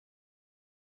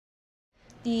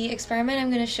The experiment I'm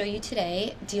going to show you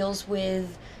today deals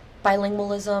with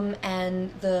bilingualism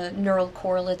and the neural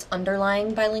correlates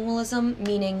underlying bilingualism,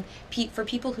 meaning for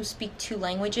people who speak two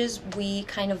languages, we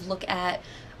kind of look at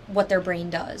what their brain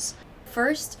does.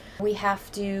 First, we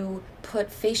have to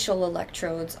put facial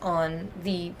electrodes on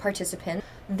the participant.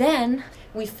 Then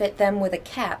we fit them with a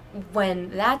cap. When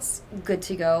that's good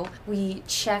to go, we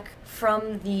check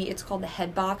from it's called the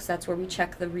head box, that's where we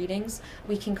check the readings.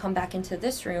 We can come back into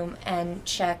this room and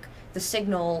check the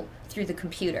signal through the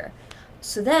computer.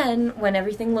 So then, when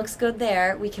everything looks good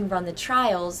there, we can run the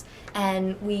trials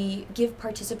and we give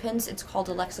participants, it's called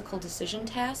a lexical decision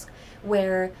task,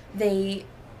 where they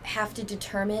have to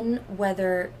determine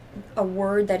whether a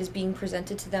word that is being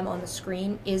presented to them on the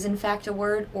screen is in fact a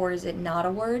word or is it not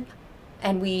a word.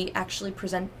 And we actually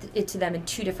present it to them in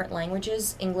two different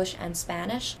languages, English and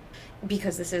Spanish,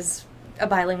 because this is a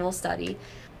bilingual study.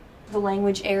 The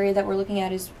language area that we're looking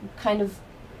at is kind of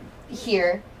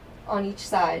here on each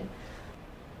side.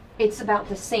 It's about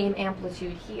the same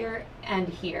amplitude here and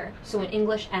here, so in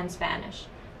English and Spanish.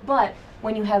 But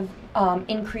when you have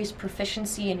increased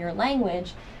proficiency in your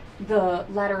language, the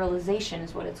lateralization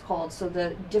is what it's called. So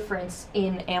the difference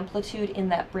in amplitude in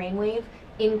that brainwave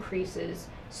increases.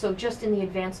 So just in the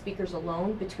advanced speakers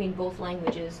alone, between both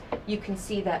languages, you can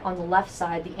see that on the left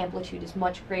side, the amplitude is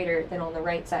much greater than on the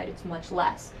right side, it's much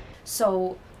less.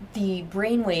 So the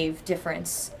brainwave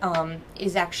difference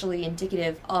is actually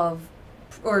indicative of,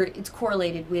 or it's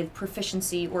correlated with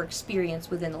proficiency or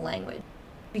experience within the language.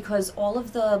 Because all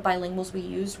of the bilinguals we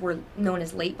used were known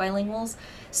as late bilinguals,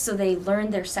 so they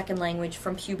learned their second language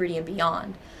from puberty and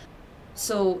beyond.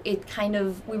 So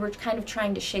we were kind of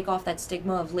trying to shake off that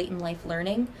stigma of late in life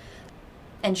learning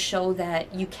and show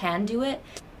that you can do it.